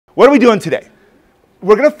What are we doing today?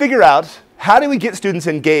 We're going to figure out how do we get students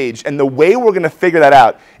engaged, and the way we're going to figure that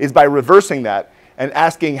out is by reversing that and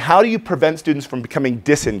asking how do you prevent students from becoming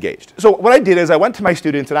disengaged. So what I did is I went to my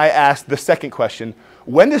students and I asked the second question,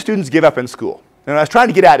 when do students give up in school? And what I was trying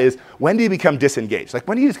to get at is, when do you become disengaged? Like,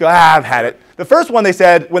 when do you just go, I've had it? The first one, they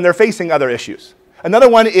said, when they're facing other issues. Another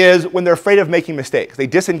one is when they're afraid of making mistakes. They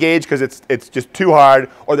disengage because it's just too hard,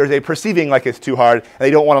 or they're perceiving like it's too hard, and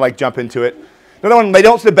they don't want to like jump into it. Another one, they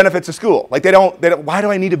don't see the benefits of school. Like they don't, why do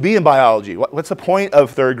I need to be in biology? What's the point of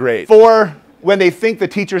third grade? 4, when they think the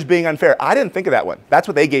teacher's being unfair. I didn't think of that one. That's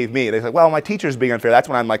what they gave me. They said, well, my teacher's being unfair. That's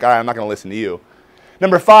when I'm like, all right, I'm not going to listen to you.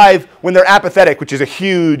 Number 5, when they're apathetic, which is a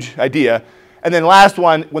huge idea. And then last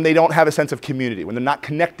one, when they don't have a sense of community, when they're not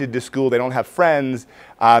connected to school, they don't have friends,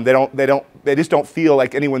 they just don't feel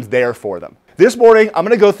like anyone's there for them. This morning, I'm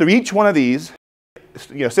going to go through each one of these,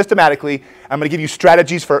 systematically. I'm going to give you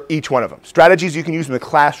strategies for each one of them. Strategies you can use in the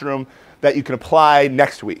classroom that you can apply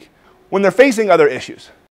next week. When they're facing other issues,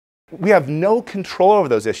 we have no control over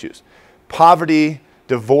those issues. Poverty,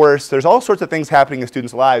 divorce, there's all sorts of things happening in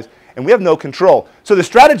students' lives, and we have no control. So the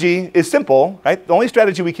strategy is simple, right? The only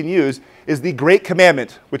strategy we can use is the great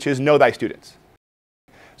commandment, which is know thy students.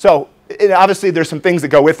 So obviously there's some things that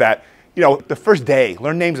go with that. The first day,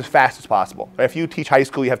 learn names as fast as possible. Right? If you teach high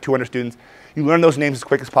school, you have 200 students, you learn those names as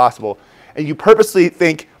quick as possible, and you purposely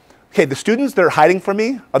think, okay, the students that are hiding from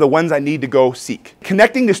me are the ones I need to go seek.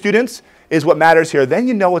 Connecting to students is what matters here. Then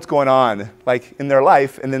you know what's going on like in their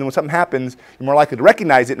life, and then when something happens, you're more likely to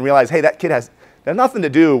recognize it and realize, hey, that kid has nothing to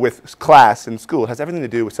do with class and school. It has everything to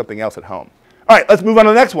do with something else at home. All right, let's move on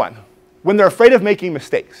to the next one. When they're afraid of making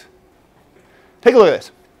mistakes. Take a look at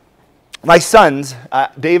this. My sons,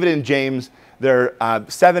 David and James, they're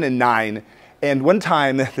 7 and 9, and one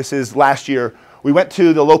time, this is last year, we went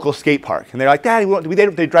to the local skate park, and they're like, Daddy,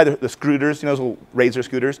 they drive the scooters, those little Razor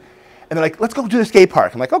scooters, and they're like, let's go to the skate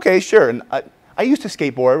park. I'm like, okay, sure. And I used to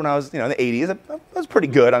skateboard when I was, in the 80s. I was pretty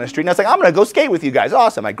good on the street, and I was like, I'm going to go skate with you guys.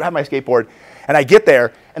 Awesome. I grab my skateboard, and I get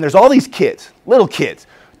there, and there's all these kids, little kids,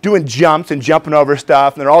 doing jumps and jumping over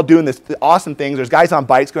stuff, and they're all doing this awesome things. There's guys on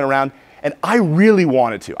bikes going around, and I really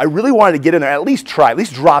wanted to. I really wanted to get in there, at least try, at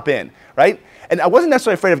least drop in, right? And I wasn't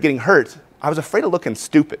necessarily afraid of getting hurt. I was afraid of looking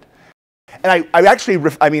stupid. And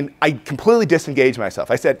I completely disengaged myself.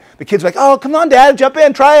 I said, the kids were like, oh, come on, Dad, jump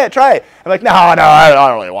in, try it. I'm like, no, I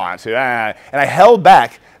don't really want to. And I held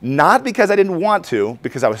back, not because I didn't want to,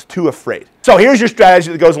 because I was too afraid. So here's your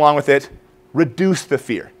strategy that goes along with it. Reduce the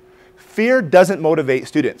fear. Fear doesn't motivate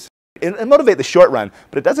students. It motivates the short run,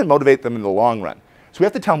 but it doesn't motivate them in the long run. So we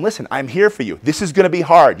have to tell them, listen, I'm here for you. This is going to be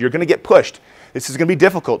hard. You're going to get pushed. This is going to be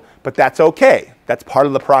difficult, but that's okay. That's part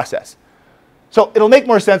of the process. So it'll make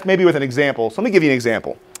more sense maybe with an example. So let me give you an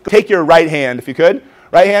example. Take your right hand, if you could.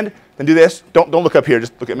 Right hand, then do this. Don't look up here,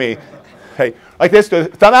 just look at me. Okay, like this, go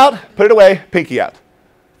thumb out, put it away, pinky out.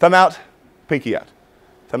 Thumb out, pinky out.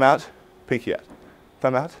 Thumb out, pinky out.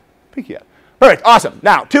 Thumb out, pinky out. Perfect, awesome.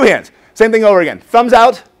 Now, 2 hands. Same thing over again. Thumbs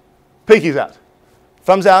out, pinkies out.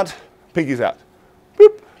 Thumbs out, pinkies out.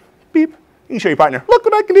 Boop, beep. You can show your partner, look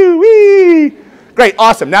what I can do, whee! Great,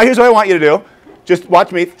 awesome. Now here's what I want you to do. Just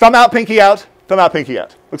watch me. Thumb out, pinky out. Thumb out, pinky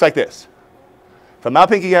out. Looks like this. Thumb out,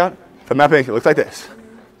 pinky out. Thumb out, pinky. Looks like this.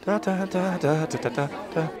 Da, da, da, da, da, da,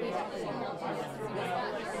 da.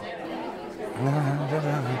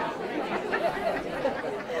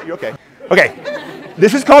 You okay? Okay.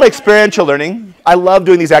 This is called experiential learning. I love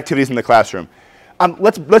doing these activities in the classroom.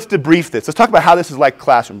 Let's debrief this. Let's talk about how this is like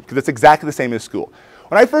classroom, because it's exactly the same as school.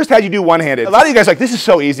 When I first had you do one-handed, a lot of you guys are like, this is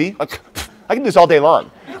so easy. Like, I can do this all day long.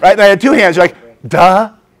 Right? And I had 2 hands. You're like,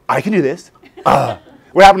 duh, I can do this.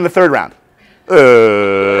 What happened in the 3rd round?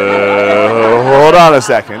 Hold on a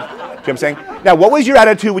second. You know what I'm saying? Now, what was your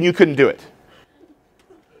attitude when you couldn't do it?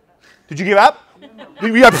 Did you give up?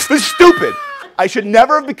 This is stupid. I should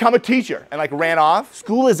never have become a teacher and like ran off.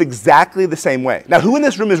 School is exactly the same way. Now, who in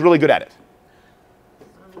this room is really good at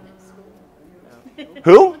it?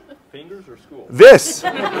 Who? Fingers or school? This.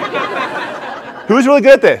 Who's really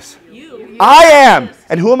good at this? You. I am.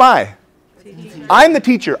 And who am I? I'm the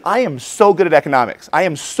teacher. I am so good at economics. I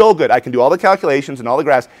am so good. I can do all the calculations and all the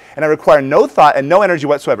graphs, and I require no thought and no energy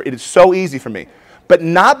whatsoever. It is so easy for me. But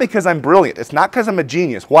not because I'm brilliant. It's not because I'm a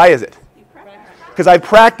genius. Why is it? Because I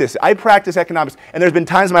practice. I practice economics, and there's been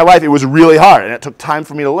times in my life it was really hard, and it took time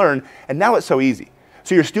for me to learn, and now it's so easy.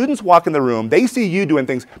 So your students walk in the room, they see you doing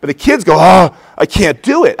things, but the kids go, oh, I can't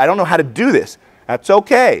do it. I don't know how to do this. That's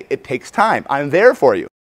okay. It takes time. I'm there for you.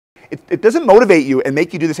 It doesn't motivate you and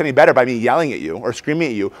make you do this any better by me yelling at you or screaming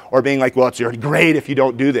at you or being like, well, it's great if you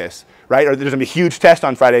don't do this, right? Or there's going to be a huge test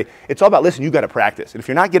on Friday. It's all about, listen, you got to practice. And if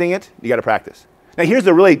you're not getting it, you got to practice. Now here's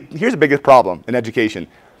the biggest problem in education.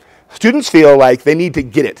 Students feel like they need to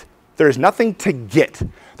get it. There's nothing to get.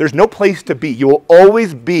 There's no place to be. You will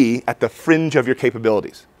always be at the fringe of your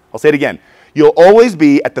capabilities. I'll say it again. You'll always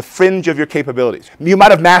be at the fringe of your capabilities. You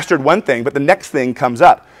might have mastered one thing, but the next thing comes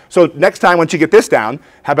up. So next time, once you get this down,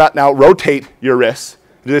 how about now rotate your wrists,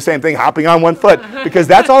 do the same thing, hopping on one foot, because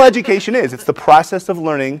that's all education is. It's the process of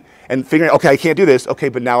learning and figuring, okay, I can't do this, okay,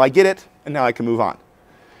 but now I get it, and now I can move on.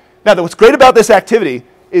 Now, what's great about this activity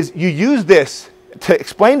is you use this to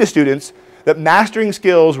explain to students that mastering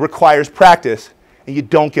skills requires practice, and you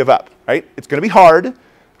don't give up, right? It's going to be hard.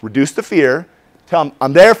 Reduce the fear. Tell them,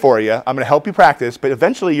 I'm there for you. I'm going to help you practice, but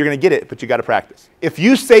eventually you're going to get it, but you got to practice. If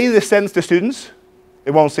you say this sentence to students,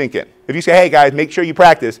 it won't sink in. If you say, hey, guys, make sure you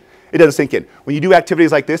practice, it doesn't sink in. When you do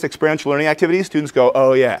activities like this, experiential learning activities, students go,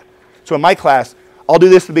 oh, yeah. So in my class, I'll do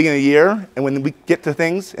this at the beginning of the year, and when we get to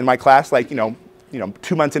things in my class, like,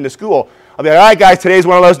 2 months into school, I'll be like, all right, guys, today's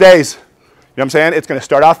one of those days. You know what I'm saying? It's going to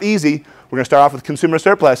start off easy. We're going to start off with consumer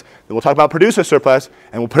surplus, then we'll talk about producer surplus,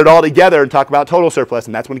 and we'll put it all together and talk about total surplus,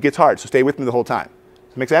 and that's when it gets hard. So stay with me the whole time.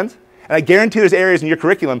 Does that make sense? And I guarantee there's areas in your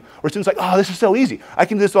curriculum where students are like, oh, this is so easy. I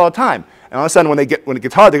can do this all the time. And all of a sudden, when it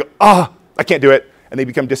gets hard, they go, oh, I can't do it, and they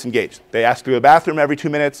become disengaged. They ask to go to the bathroom every 2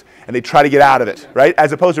 minutes, and they try to get out of it, right?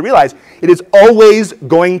 As opposed to realize it is always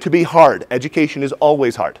going to be hard. Education is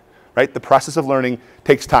always hard, right? The process of learning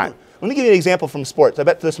takes time. Let me give you an example from sports. I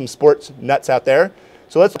bet there's some sports nuts out there.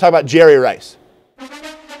 So let's talk about Jerry Rice. Young on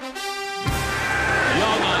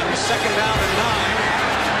second down and 9.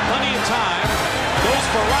 Plenty of time. Goes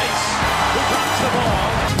for Rice, who drops the ball.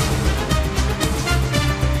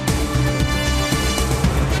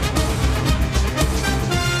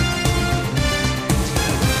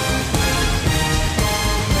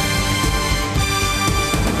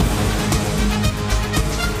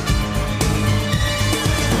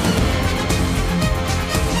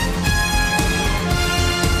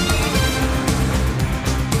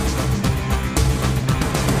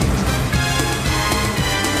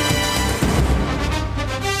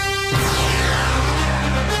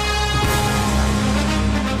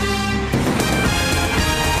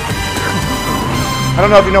 I don't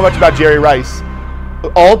know if you know much about Jerry Rice.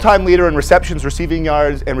 All-time leader in receptions, receiving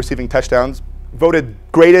yards, and receiving touchdowns. Voted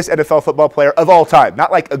greatest NFL football player of all time.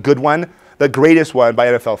 Not like a good one, the greatest one by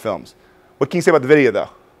NFL Films. What can you say about the video, though?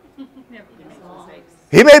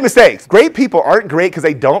 He made mistakes. Great people aren't great because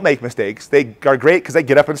they don't make mistakes. They are great because they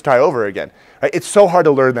get up and start over again. Right? It's so hard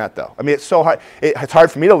to learn that, though. I mean, it's so hard. It's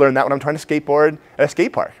hard for me to learn that when I'm trying to skateboard at a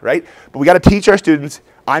skate park, right? But we got to teach our students,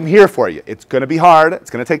 I'm here for you. It's going to be hard. It's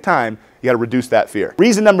going to take time. You got to reduce that fear.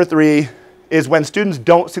 Reason number 3 is when students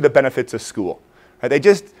don't see the benefits of school. Right?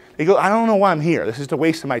 They go, I don't know why I'm here. This is just a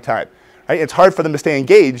waste of my time. Right? It's hard for them to stay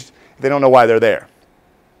engaged if they don't know why they're there.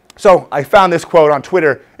 So I found this quote on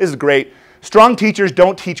Twitter. This is great. Strong teachers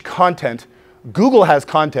don't teach content. Google has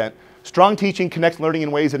content. Strong teaching connects learning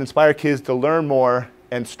in ways that inspire kids to learn more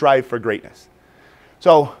and strive for greatness.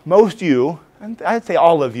 So most of you, and I'd say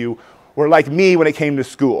all of you, were like me when it came to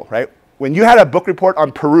school, right? When you had a book report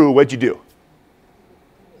on Peru, what'd you do?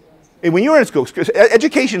 And when you were in school,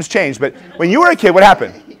 education's changed, but when you were a kid, what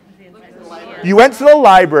happened? You went to the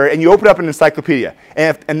library and you opened up an encyclopedia.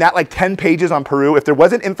 And that like 10 pages on Peru, if there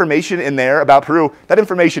wasn't information in there about Peru, that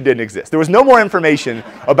information didn't exist. There was no more information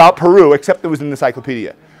about Peru except it was in the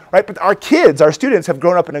encyclopedia. Right? But our kids, our students, have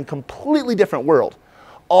grown up in a completely different world.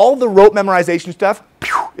 All the rote memorization stuff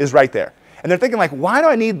is right there. And they're thinking like, why do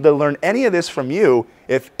I need to learn any of this from you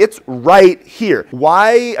if it's right here?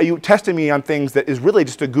 Why are you testing me on things that is really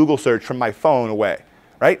just a Google search from my phone away,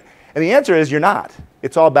 right? And the answer is you're not.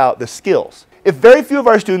 It's all about the skills. If very few of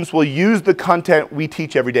our students will use the content we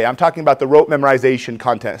teach every day, I'm talking about the rote memorization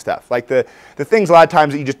content stuff, like the things a lot of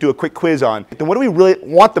times that you just do a quick quiz on, then what do we really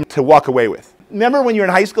want them to walk away with? Remember when you were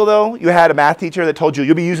in high school, though, you had a math teacher that told you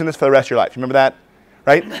you'll be using this for the rest of your life. You remember that?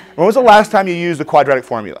 Right? When was the last time you used the quadratic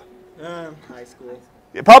formula? High school.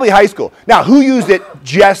 Probably high school. Now, who used it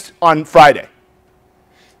just on Friday?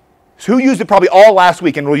 So who used it probably all last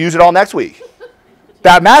week and will use it all next week?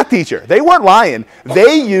 That math teacher. They weren't lying.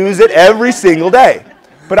 They use it every single day.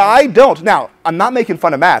 But I don't. Now, I'm not making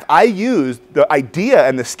fun of math. I use the idea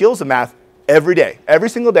and the skills of math every day. Every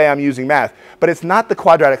single day I'm using math. But it's not the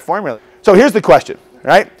quadratic formula. So here's the question,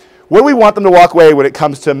 right? What do we want them to walk away when it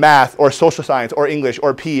comes to math or social science or English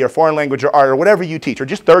or PE or foreign language or art or whatever you teach, or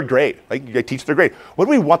just third grade, like you teach third grade? What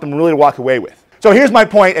do we want them really to walk away with? So here's my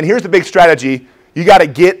point, and here's the big strategy. You got to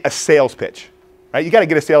get a sales pitch, right? You got to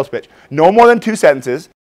get a sales pitch. No more than 2 sentences.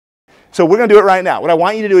 So we're going to do it right now. What I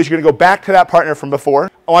want you to do is you're going to go back to that partner from before.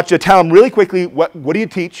 I want you to tell them really quickly, what do you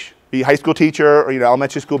teach? be a high school teacher or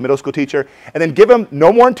elementary school, middle school teacher, and then give them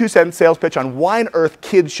no more than 2-sentence sales pitch on why on earth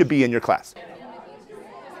kids should be in your class.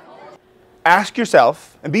 Ask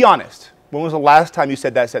yourself, and be honest, when was the last time you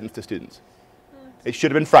said that sentence to students? It should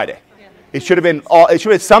have been Friday. It should have been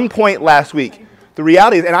at some point last week. The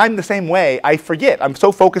reality is, and I'm the same way, I forget. I'm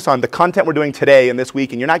so focused on the content we're doing today and this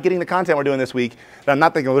week, and you're not getting the content we're doing this week, that I'm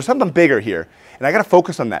not thinking, well, there's something bigger here, and I got to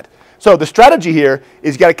focus on that. So the strategy here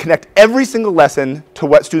is you got to connect every single lesson to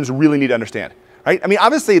what students really need to understand. Right? I mean,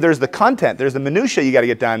 obviously, there's the content, there's the minutia you got to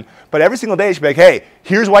get done, but every single day you should be like, hey,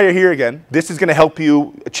 here's why you're here again. This is going to help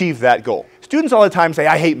you achieve that goal. Students all the time say,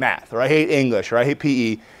 I hate math, or I hate English, or I hate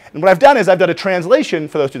PE. And what I've done is I've done a translation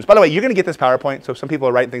for those students. By the way, you're going to get this PowerPoint, so if some people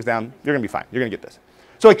are writing things down, you're going to be fine. You're going to get this.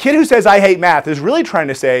 So a kid who says, I hate math, is really trying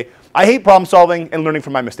to say, I hate problem solving and learning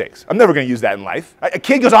from my mistakes. I'm never going to use that in life. A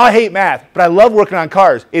kid goes, oh, I hate math, but I love working on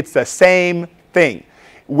cars. It's the same thing.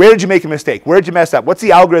 Where did you make a mistake? Where did you mess up? What's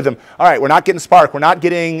the algorithm? All right, we're not getting spark. We're not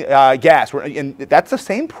getting gas. And that's the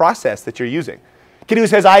same process that you're using. Kid who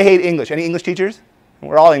says, I hate English. Any English teachers?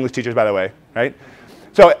 We're all English teachers, by the way, right?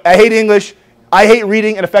 So I hate English. I hate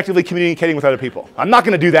reading and effectively communicating with other people. I'm not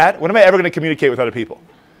going to do that. When am I ever going to communicate with other people?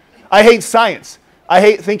 I hate science. I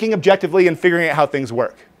hate thinking objectively and figuring out how things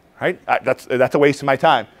work, right? That's a waste of my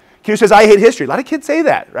time. Kid who says, I hate history. A lot of kids say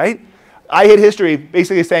that, right? I hate history,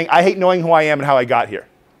 basically saying, I hate knowing who I am and how I got here,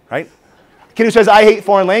 right? Kid who says, I hate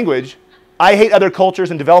foreign language. I hate other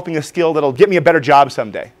cultures and developing a skill that'll get me a better job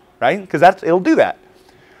someday, right? Because it'll do that.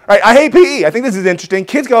 All right, I hate PE. I think this is interesting.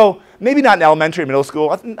 Kids go, maybe not in elementary or middle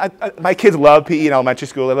school. My kids love PE in elementary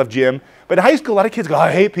school. They love gym. But in high school, a lot of kids go,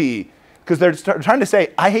 I hate PE. Because they're trying to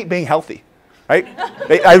say, I hate being healthy, right?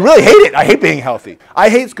 I really hate it. I hate being healthy. I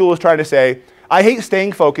hate school is trying to say, I hate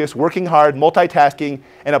staying focused, working hard, multitasking,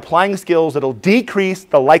 and applying skills that'll decrease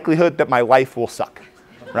the likelihood that my life will suck,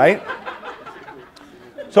 right?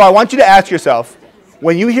 So I want you to ask yourself,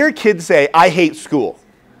 when you hear kids say, I hate school,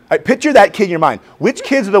 right, picture that kid in your mind. Which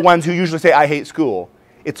kids are the ones who usually say, I hate school?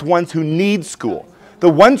 It's ones who need school. The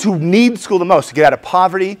ones who need school the most to get out of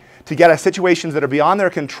poverty, to get out of situations that are beyond their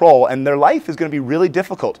control, and their life is going to be really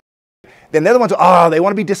difficult. Then they're the ones who, they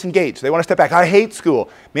want to be disengaged. They want to step back. I hate school.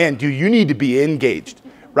 Man, do you need to be engaged,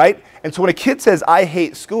 right? And so when a kid says, I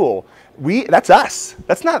hate school, that's us.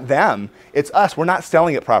 That's not them. It's us. We're not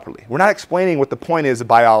selling it properly. We're not explaining what the point is of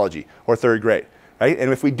biology or third grade, right?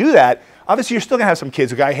 And if we do that, obviously you're still going to have some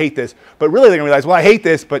kids who go, I hate this, but really they're going to realize, well, I hate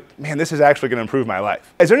this, but man, this is actually going to improve my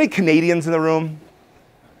life. Is there any Canadians in the room?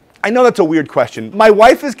 I know that's a weird question. My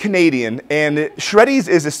wife is Canadian, and Shreddies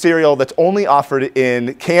is a cereal that's only offered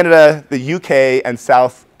in Canada, the UK, and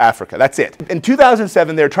South Africa. That's it. In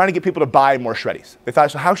 2007, they were trying to get people to buy more Shreddies. They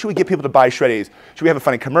thought, so how should we get people to buy Shreddies? Should we have a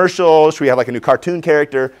funny commercial? Should we have like a new cartoon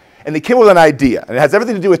character? And they came up with an idea, and it has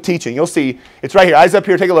everything to do with teaching. You'll see, it's right here. Eyes up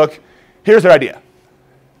here, take a look. Here's their idea.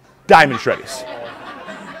 Diamond Shreddies.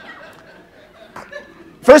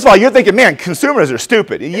 First of all, you're thinking, man, consumers are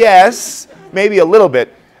stupid. Yes, maybe a little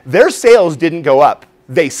bit. Their sales didn't go up.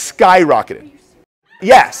 They skyrocketed.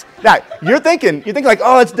 Yes. Now, you're thinking like,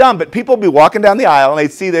 oh, it's dumb, but people will be walking down the aisle and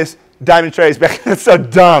they'd see this Diamond Shreddies back. That's so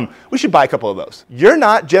dumb. We should buy a couple of those. You're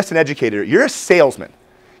not just an educator. You're a salesman.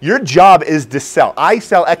 Your job is to sell. I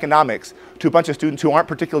sell economics to a bunch of students who aren't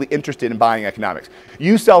particularly interested in buying economics.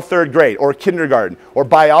 You sell third grade or kindergarten or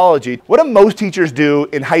biology. What do most teachers do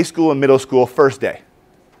in high school and middle school first day?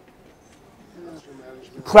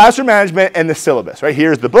 Classroom management and the syllabus, right?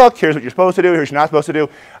 Here's the book, here's what you're supposed to do, here's what you're not supposed to do,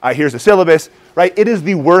 here's the syllabus, right? It is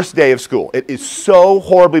the worst day of school. It is so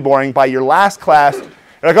horribly boring. By your last class,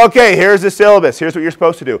 you're like, okay, here's the syllabus, here's what you're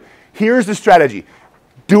supposed to do. Here's the strategy.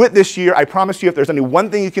 Do it this year. I promise you, if there's only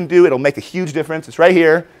one thing you can do, it'll make a huge difference. It's right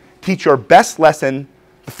here. Teach your best lesson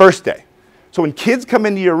the first day. So when kids come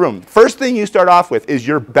into your room, first thing you start off with is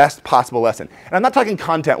your best possible lesson. And I'm not talking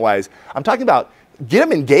content-wise. I'm talking about get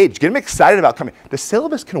them engaged, get them excited about coming. The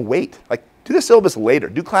syllabus can wait. Like, do the syllabus later.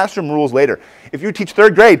 Do classroom rules later. If you teach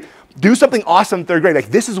third grade, do something awesome third grade. Like,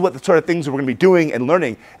 this is what the sort of things we're going to be doing and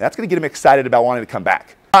learning. And that's going to get them excited about wanting to come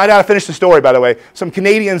back. I got to finish the story, by the way. Some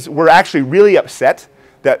Canadians were actually really upset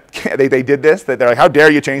that they did this, that they're like, how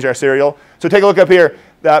dare you change our cereal? So take a look up here.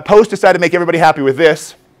 The Post decided to make everybody happy with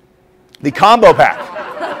this. The combo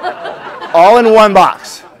pack. All in one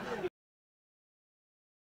box.